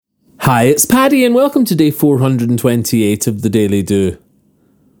Hi, it's Paddy and welcome to day 428 of the Daily Do.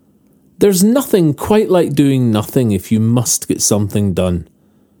 There's nothing quite like doing nothing if you must get something done.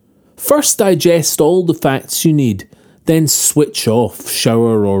 First digest all the facts you need, then switch off,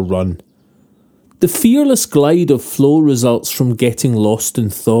 shower or run. The fearless glide of flow results from getting lost in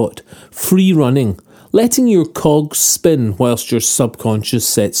thought, free running, letting your cogs spin whilst your subconscious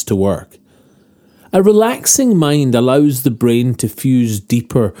sets to work. A relaxing mind allows the brain to fuse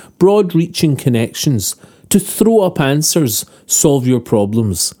deeper, broad-reaching connections, to throw up answers, solve your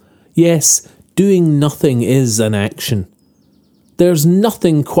problems. Yes, doing nothing is an action. There's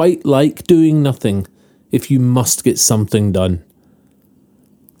nothing quite like doing nothing if you must get something done.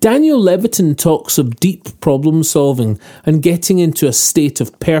 Daniel Levitin talks of deep problem solving and getting into a state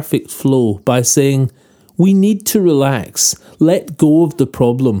of perfect flow by saying, we need to relax, let go of the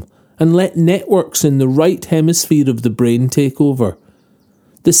problem, and let networks in the right hemisphere of the brain take over.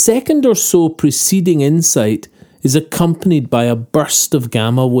 The second or so preceding insight is accompanied by a burst of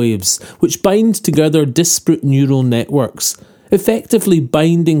gamma waves which bind together disparate neural networks, effectively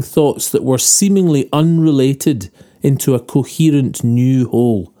binding thoughts that were seemingly unrelated into a coherent new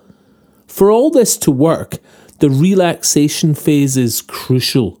whole. For all this to work, the relaxation phase is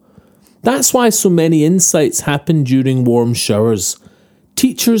crucial. That's why so many insights happen during warm showers.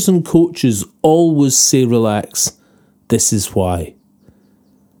 Teachers and coaches always say relax. This is why.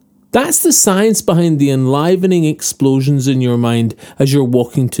 That's the science behind the enlivening explosions in your mind as you're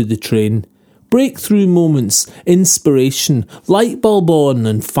walking to the train. Breakthrough moments, inspiration, light bulb on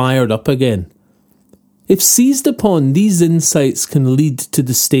and fired up again. If seized upon, these insights can lead to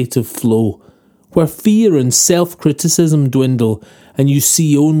the state of flow, where fear and self-criticism dwindle and you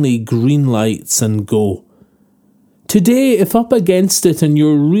see only green lights and go. Today, if up against it and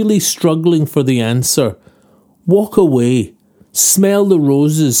you're really struggling for the answer, walk away, smell the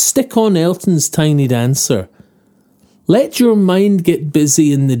roses, stick on Elton's Tiny Dancer. Let your mind get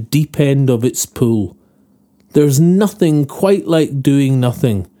busy in the deep end of its pool. There's nothing quite like doing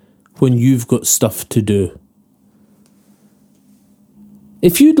nothing when you've got stuff to do.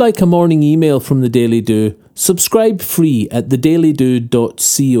 If you'd like a morning email from The Daily Do, subscribe free at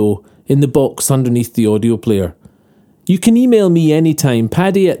thedailydo.co in the box underneath the audio player. You can email me anytime,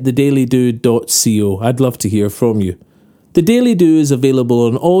 paddy@thedailydo.co. I'd love to hear from you. The Daily Do is available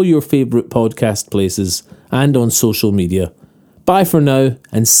on all your favourite podcast places and on social media. Bye for now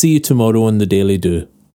and see you tomorrow on The Daily Do.